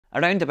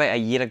Around about a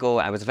year ago,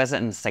 I was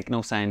visiting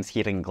Signal Sounds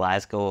here in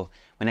Glasgow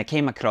when I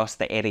came across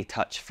the Airy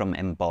Touch from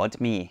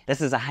embodme. This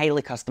is a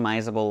highly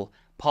customisable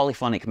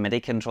polyphonic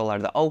MIDI controller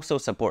that also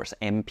supports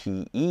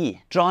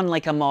MPE. Drawn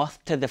like a moth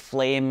to the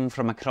flame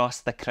from across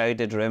the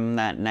crowded room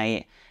that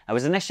night, I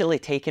was initially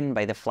taken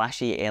by the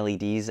flashy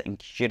LEDs and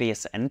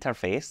curious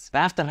interface, but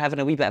after having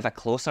a wee bit of a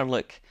closer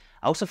look,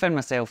 I also found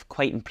myself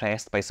quite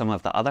impressed by some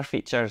of the other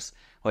features,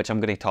 which I'm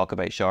going to talk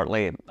about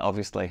shortly,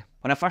 obviously.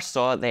 When I first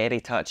saw the Airy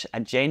Touch, I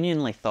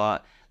genuinely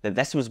thought that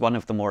this was one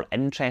of the more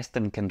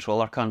interesting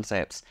controller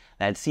concepts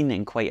that I'd seen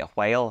in quite a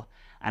while,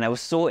 and I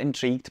was so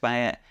intrigued by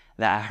it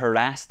that I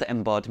harassed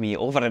embodme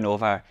over and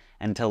over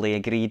until they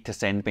agreed to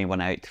send me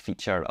one out to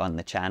feature on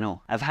the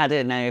channel. I've had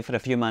it now for a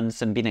few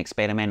months and been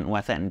experimenting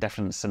with it in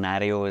different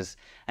scenarios,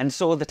 and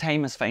so the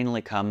time has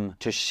finally come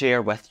to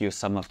share with you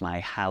some of my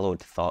hallowed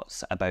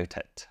thoughts about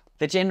it.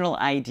 The general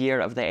idea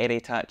of the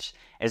Airy Touch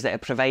is that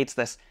it provides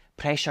this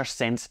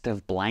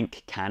pressure-sensitive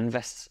blank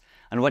canvas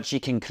on which you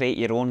can create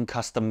your own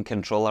custom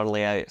controller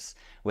layouts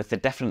with the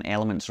different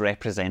elements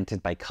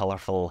represented by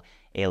colourful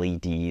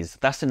LEDs,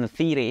 thus in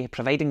theory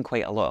providing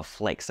quite a lot of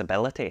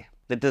flexibility.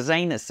 The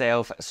design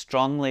itself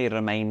strongly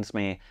reminds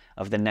me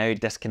of the now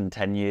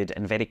discontinued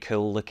and very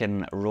cool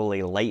looking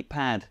Rolly light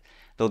pad,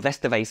 though this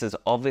device is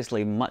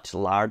obviously much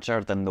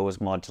larger than those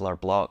modular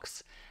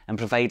blocks and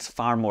provides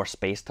far more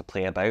space to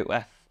play about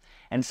with.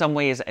 In some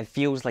ways, it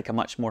feels like a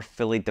much more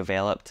fully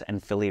developed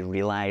and fully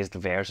realised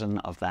version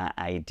of that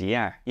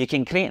idea. You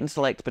can create and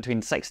select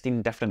between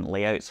 16 different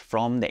layouts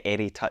from the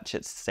Airy Touch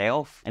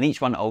itself, and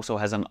each one also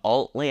has an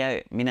alt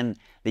layout, meaning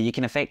that you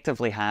can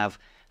effectively have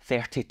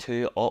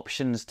 32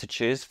 options to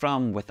choose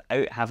from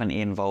without having to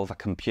involve a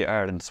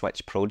computer and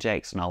switch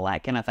projects and all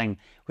that kind of thing,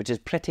 which is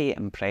pretty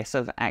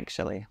impressive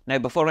actually. Now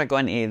before I go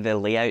into the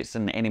layouts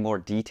in any more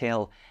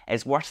detail,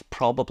 it's worth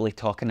probably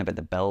talking about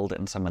the build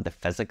and some of the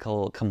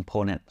physical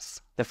components.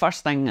 The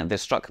first thing that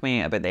struck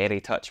me about the Airy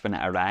Touch when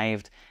it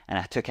arrived and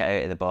I took it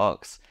out of the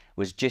box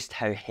was just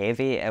how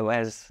heavy it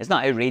was. It's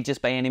not outrageous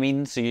by any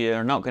means, so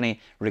you're not going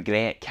to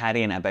regret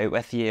carrying it about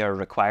with you or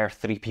require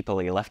 3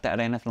 people to lift it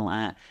or anything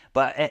like that,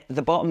 but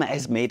the bottom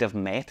is made of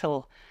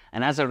metal,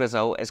 and as a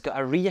result it's got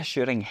a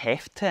reassuring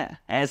heft to it. It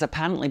has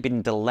apparently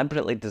been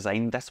deliberately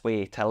designed this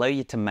way to allow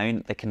you to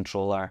mount the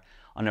controller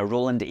on a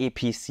Roland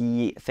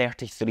APC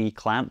 33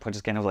 clamp, which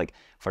is kind of like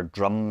for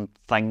drum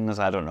things,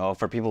 I don't know,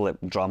 for people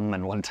that drum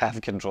and want to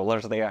have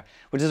controllers there,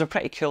 which is a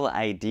pretty cool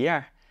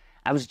idea.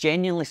 I was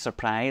genuinely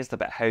surprised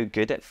about how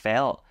good it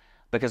felt,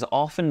 because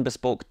often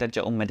bespoke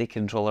digital MIDI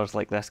controllers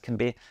like this can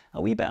be a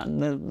wee bit on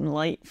the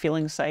light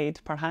feeling side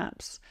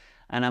perhaps,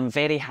 and I'm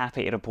very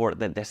happy to report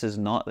that this is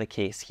not the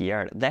case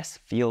here. This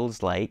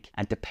feels like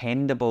a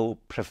dependable,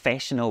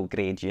 professional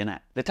grade unit.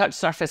 The touch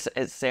surface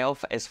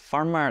itself is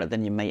firmer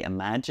than you might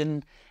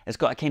imagine. It's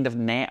got a kind of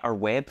net or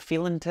web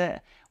feeling to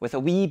it, with a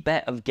wee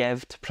bit of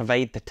give to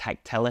provide the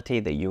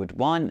tactility that you would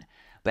want,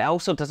 but it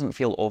also doesn't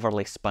feel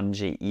overly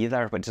spongy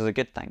either, which is a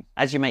good thing.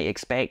 As you might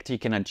expect, you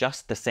can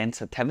adjust the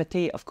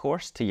sensitivity, of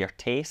course, to your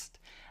taste,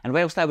 and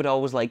whilst I would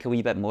always like a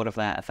wee bit more of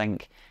that, I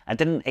think, I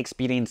didn't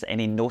experience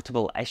any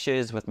notable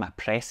issues with my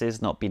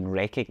presses not being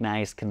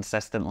recognised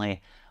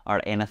consistently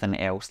or anything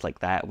else like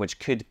that, which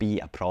could be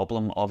a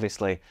problem,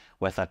 obviously,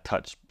 with a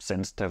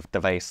touch-sensitive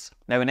device.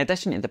 Now, in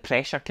addition to the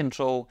pressure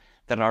control,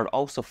 there are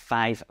also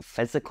 5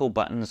 physical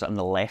buttons on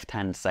the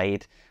left-hand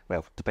side,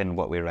 well, depending on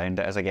what way around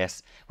it is, I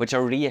guess, which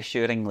are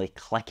reassuringly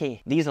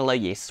clicky. These allow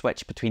you to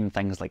switch between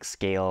things like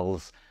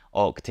scales,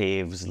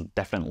 octaves,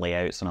 different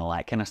layouts and all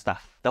that kind of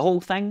stuff. The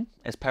whole thing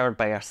is powered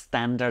by a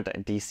standard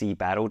DC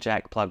barrel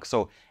jack plug,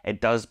 so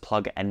it does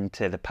plug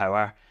into the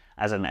power,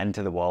 as in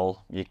into the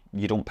wall.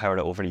 You don't power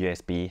it over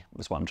USB,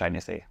 is what I'm trying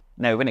to say.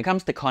 Now, when it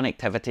comes to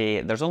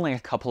connectivity, there's only a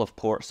couple of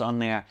ports on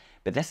there,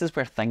 but this is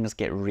where things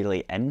get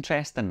really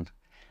interesting.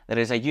 There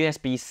is a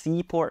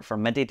USB-C port for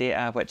MIDI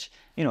data, which,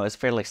 you know, is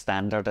fairly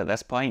standard at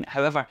this point.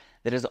 However,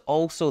 there is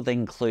also the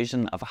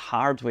inclusion of a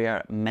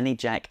hardware mini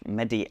jack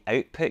MIDI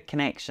output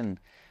connection,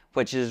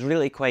 which is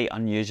really quite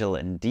unusual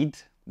indeed.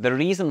 The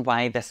reason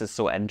why this is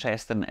so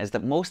interesting is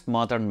that most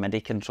modern MIDI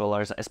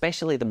controllers,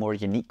 especially the more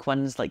unique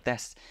ones like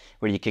this,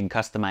 where you can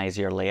customize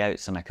your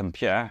layouts on a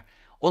computer,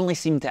 only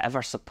seem to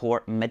ever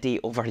support MIDI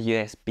over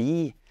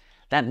USB.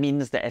 That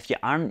means that if you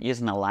aren't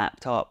using a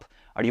laptop,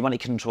 or you want to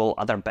control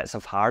other bits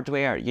of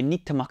hardware, you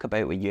need to muck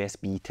about with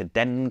USB to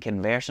DIN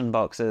conversion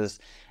boxes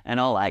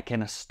and all that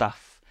kind of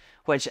stuff,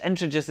 which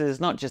introduces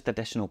not just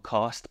additional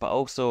cost, but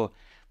also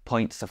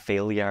points of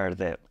failure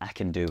that I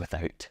can do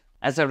without.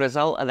 As a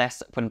result of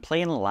this, when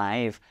playing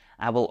live,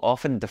 I will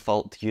often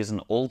default to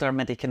using older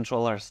MIDI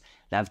controllers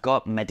that have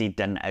got MIDI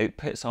DIN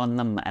outputs on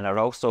them and are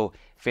also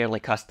fairly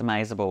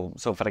customizable.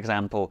 So for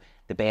example,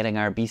 the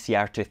Behringer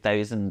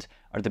BCR2000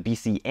 or the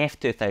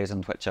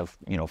BCF2000, which I've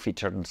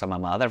featured in some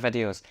of my other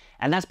videos.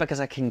 And that's because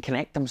I can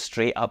connect them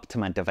straight up to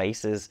my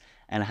devices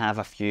and have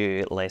a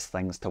few less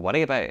things to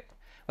worry about.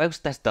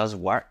 Whilst this does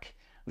work,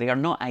 they are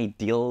not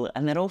ideal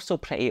and they're also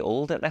pretty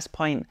old at this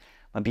point,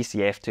 my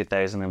BCF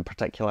 2000 in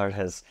particular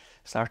has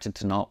started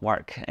to not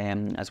work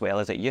as well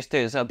as it used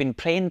to. So I've been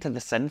praying to the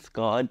synth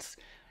gods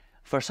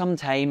for some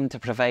time to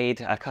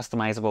provide a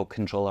customizable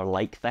controller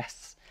like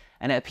this,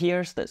 and it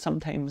appears that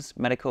sometimes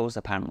miracles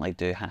apparently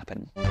do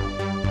happen.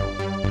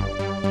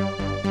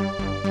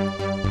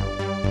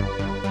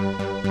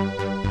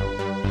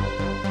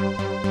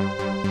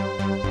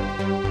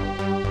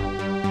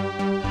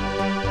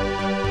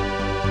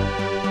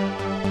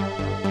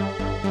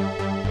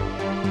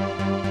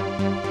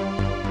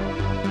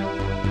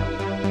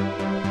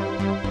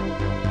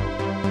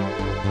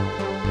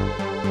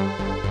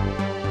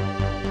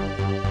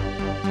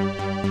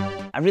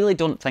 I really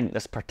don't think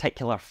this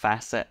particular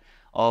facet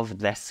of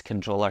this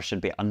controller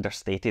should be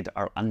understated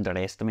or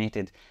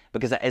underestimated,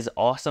 because it is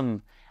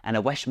awesome and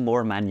I wish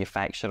more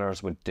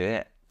manufacturers would do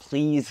it.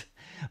 Please,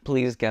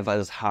 please give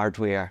us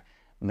hardware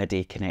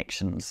MIDI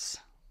connections,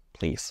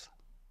 please.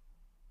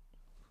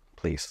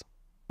 Please.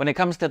 When it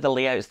comes to the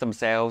layouts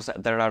themselves,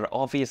 there are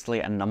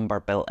obviously a number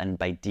built in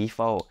by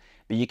default,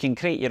 but you can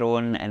create your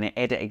own and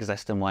edit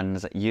existing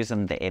ones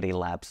using the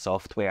allmyfas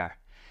software.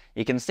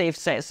 You can save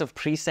sets of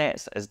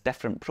presets as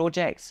different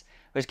projects,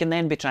 which can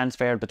then be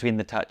transferred between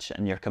the touch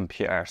and your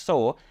computer.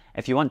 So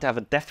if you want to have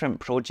a different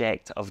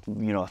project of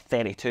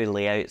 32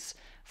 layouts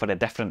for a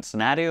different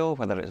scenario,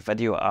 whether it's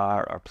video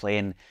art or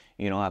playing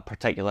a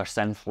particular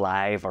synth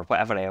live or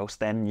whatever else,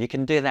 then you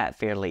can do that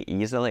fairly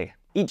easily.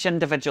 Each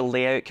individual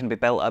layout can be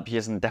built up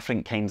using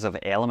different kinds of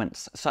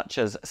elements, such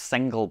as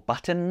single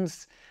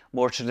buttons,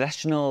 more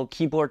traditional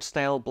keyboard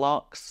style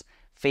blocks,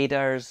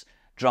 faders,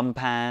 drum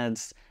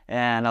pads,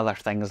 and other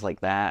things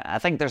like that. I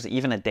think there's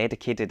even a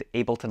dedicated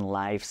Ableton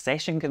Live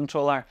session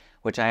controller,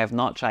 which I have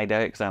not tried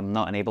out because I'm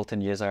not an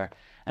Ableton user,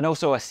 and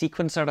also a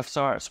sequencer of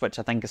sorts, which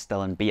I think is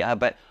still in beta,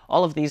 but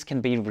all of these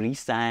can be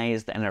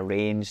resized and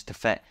arranged to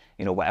fit,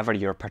 whatever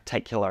your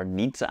particular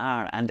needs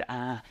are. And,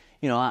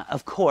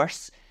 of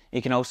course,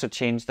 you can also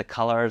change the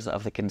colors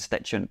of the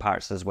constituent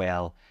parts as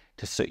well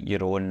to suit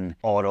your own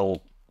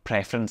aural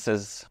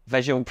preferences,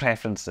 visual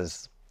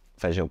preferences.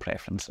 Visual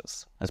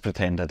preferences. Let's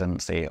pretend I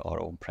didn't say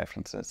aural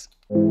preferences.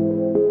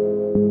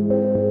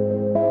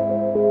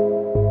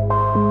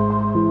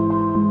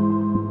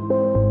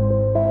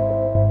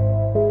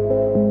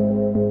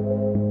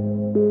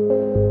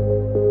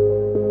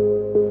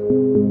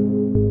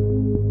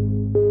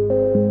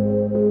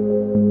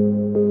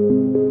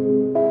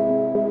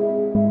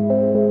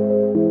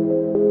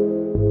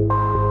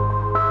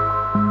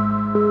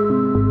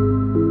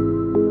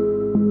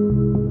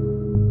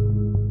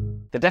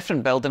 The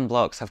different building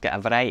blocks have got a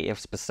variety of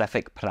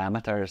specific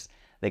parameters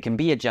that can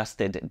be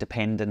adjusted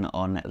depending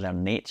on their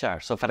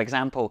nature. So for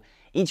example,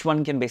 each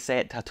one can be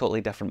set to a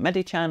totally different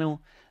MIDI channel,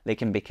 they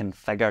can be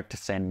configured to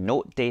send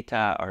note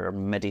data or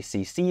MIDI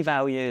CC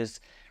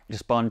values,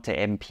 respond to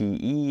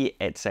MPE,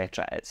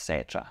 etc,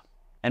 etc.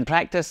 In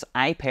practice,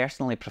 I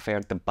personally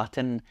preferred the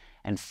button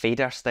and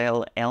fader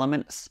style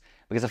elements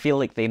because I feel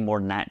like they more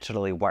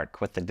naturally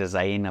work with the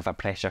design of a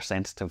pressure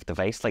sensitive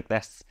device like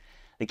this.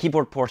 The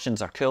keyboard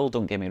portions are cool,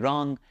 don't get me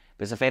wrong,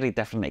 but it's a very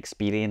different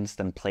experience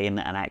than playing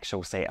an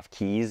actual set of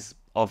keys,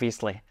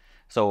 obviously.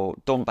 So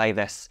don't buy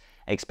this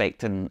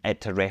expecting it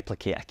to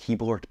replicate a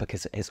keyboard,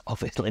 because it is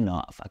obviously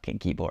not a fucking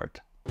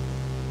keyboard.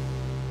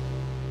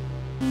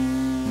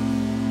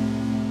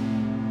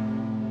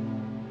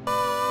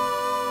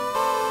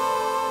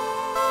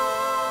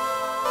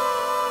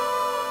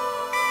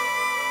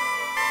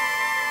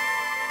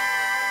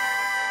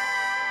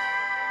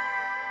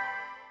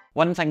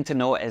 One thing to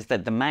note is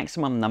that the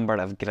maximum number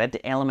of grid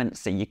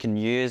elements that you can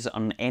use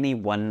on any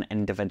one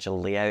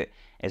individual layout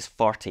is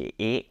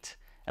 48,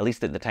 at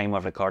least at the time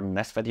of recording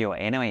this video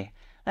anyway.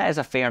 That is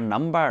a fair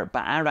number,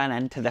 but I ran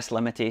into this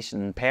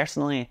limitation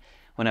personally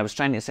when I was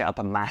trying to set up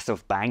a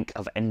massive bank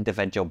of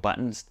individual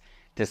buttons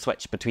to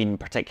switch between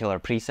particular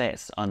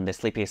presets on the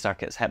Sleepy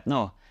Circuits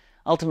Hypno.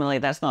 Ultimately,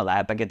 that's not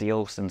that big a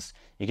deal, since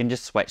you can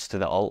just switch to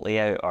the alt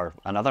layout or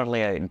another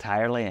layout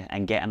entirely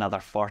and get another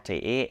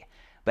 48.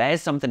 But it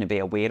is something to be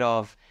aware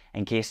of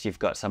in case you've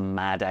got some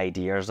mad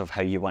ideas of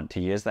how you want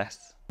to use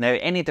this. Now,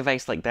 any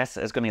device like this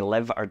is going to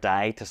live or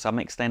die to some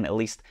extent, at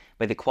least,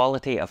 by the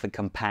quality of the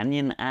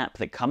companion app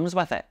that comes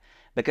with it.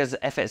 Because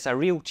if it's a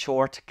real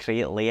chore to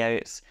create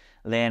layouts,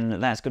 then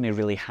that's going to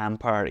really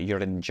hamper your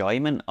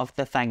enjoyment of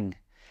the thing.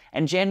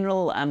 In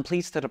general, I'm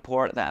pleased to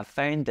report that I've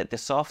found that the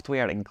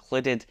software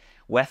included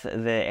with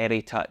the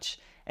Airy Touch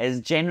is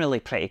generally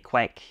pretty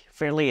quick,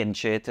 fairly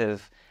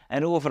intuitive,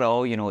 and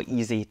overall,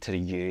 easy to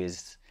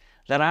use.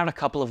 There are a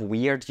couple of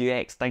weird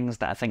UX things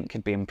that I think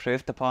could be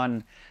improved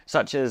upon,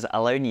 such as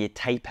allowing you to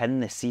type in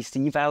the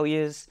CC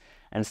values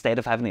instead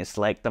of having to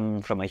select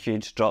them from a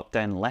huge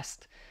drop-down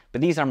list,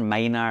 but these are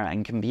minor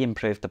and can be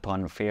improved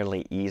upon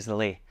fairly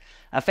easily.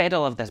 I fed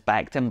all of this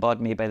back to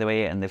Embodme, by the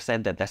way, and they've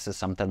said that this is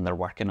something they're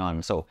working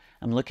on, so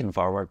I'm looking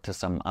forward to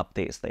some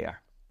updates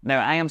there. Now,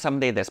 I am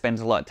somebody that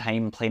spends a lot of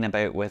time playing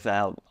about with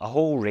a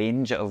whole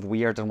range of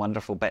weird and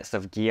wonderful bits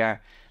of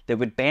gear that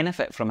would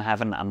benefit from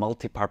having a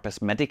multi-purpose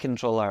MIDI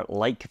controller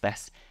like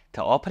this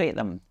to operate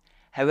them.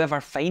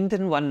 However,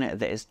 finding one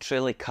that is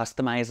truly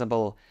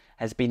customizable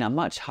has been a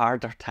much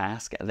harder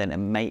task than it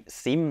might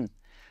seem.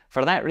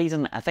 For that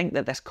reason, I think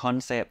that this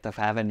concept of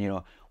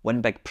having,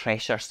 one big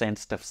pressure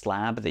sensitive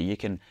slab that you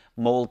can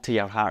mold to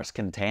your heart's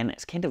content,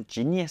 it's kind of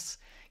genius,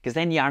 because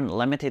then you aren't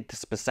limited to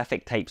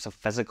specific types of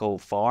physical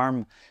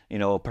form,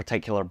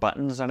 particular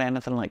buttons or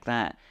anything like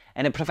that.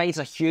 And it provides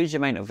a huge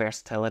amount of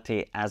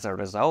versatility as a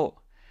result.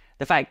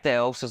 The fact that it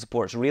also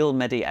supports real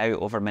MIDI out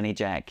over mini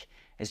jack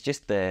is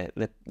just the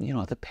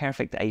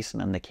perfect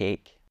icing on the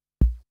cake.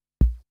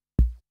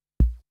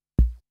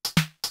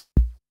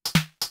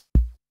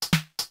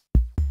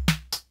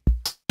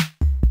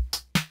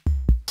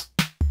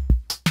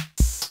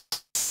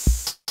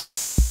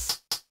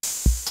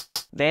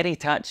 The Airy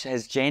Touch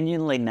has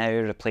genuinely now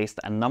replaced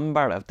a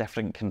number of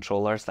different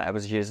controllers that I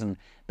was using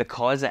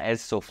because it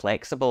is so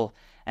flexible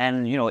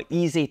and,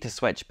 easy to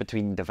switch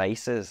between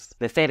devices.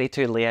 The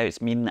 32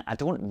 layouts mean I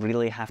don't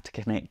really have to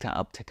connect it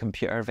up to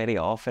computer very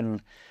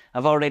often.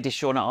 I've already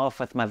shown it off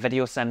with my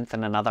video synth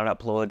in another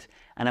upload,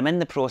 and I'm in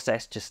the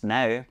process just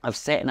now of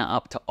setting it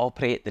up to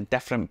operate the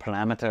different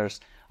parameters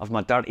of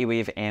my Dirty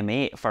Wave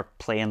M8 for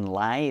playing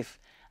live.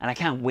 And I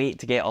can't wait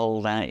to get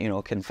all that,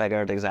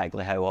 configured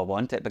exactly how I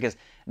want it, because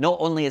not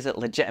only is it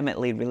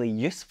legitimately really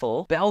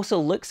useful, but it also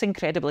looks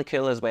incredibly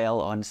cool as well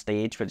on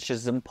stage, which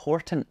is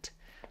important.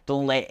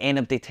 Don't let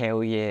anybody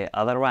tell you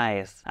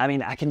otherwise. I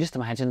mean, I can just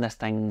imagine this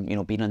thing,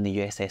 being on the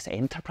USS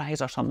Enterprise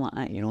or something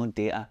like that,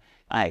 data.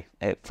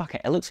 Fuck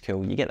it, it looks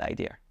cool, you get the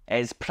idea.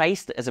 It's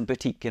priced as a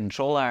boutique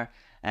controller,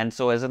 and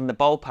so is in the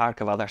ballpark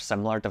of other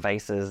similar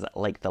devices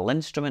like the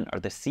Linstrument or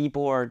the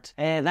Seaboard.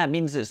 That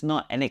means it's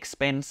not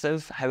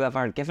inexpensive,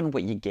 however, given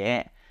what you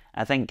get,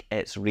 I think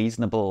it's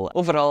reasonable.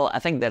 Overall, I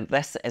think that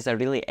this is a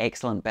really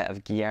excellent bit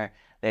of gear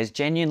that has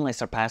genuinely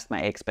surpassed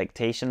my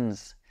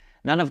expectations.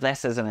 None of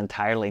this is an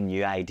entirely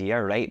new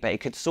idea, right? But it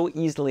could so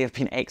easily have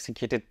been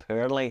executed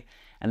poorly,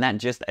 and that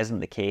just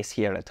isn't the case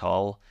here at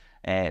all.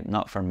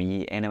 Not for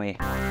me, anyway.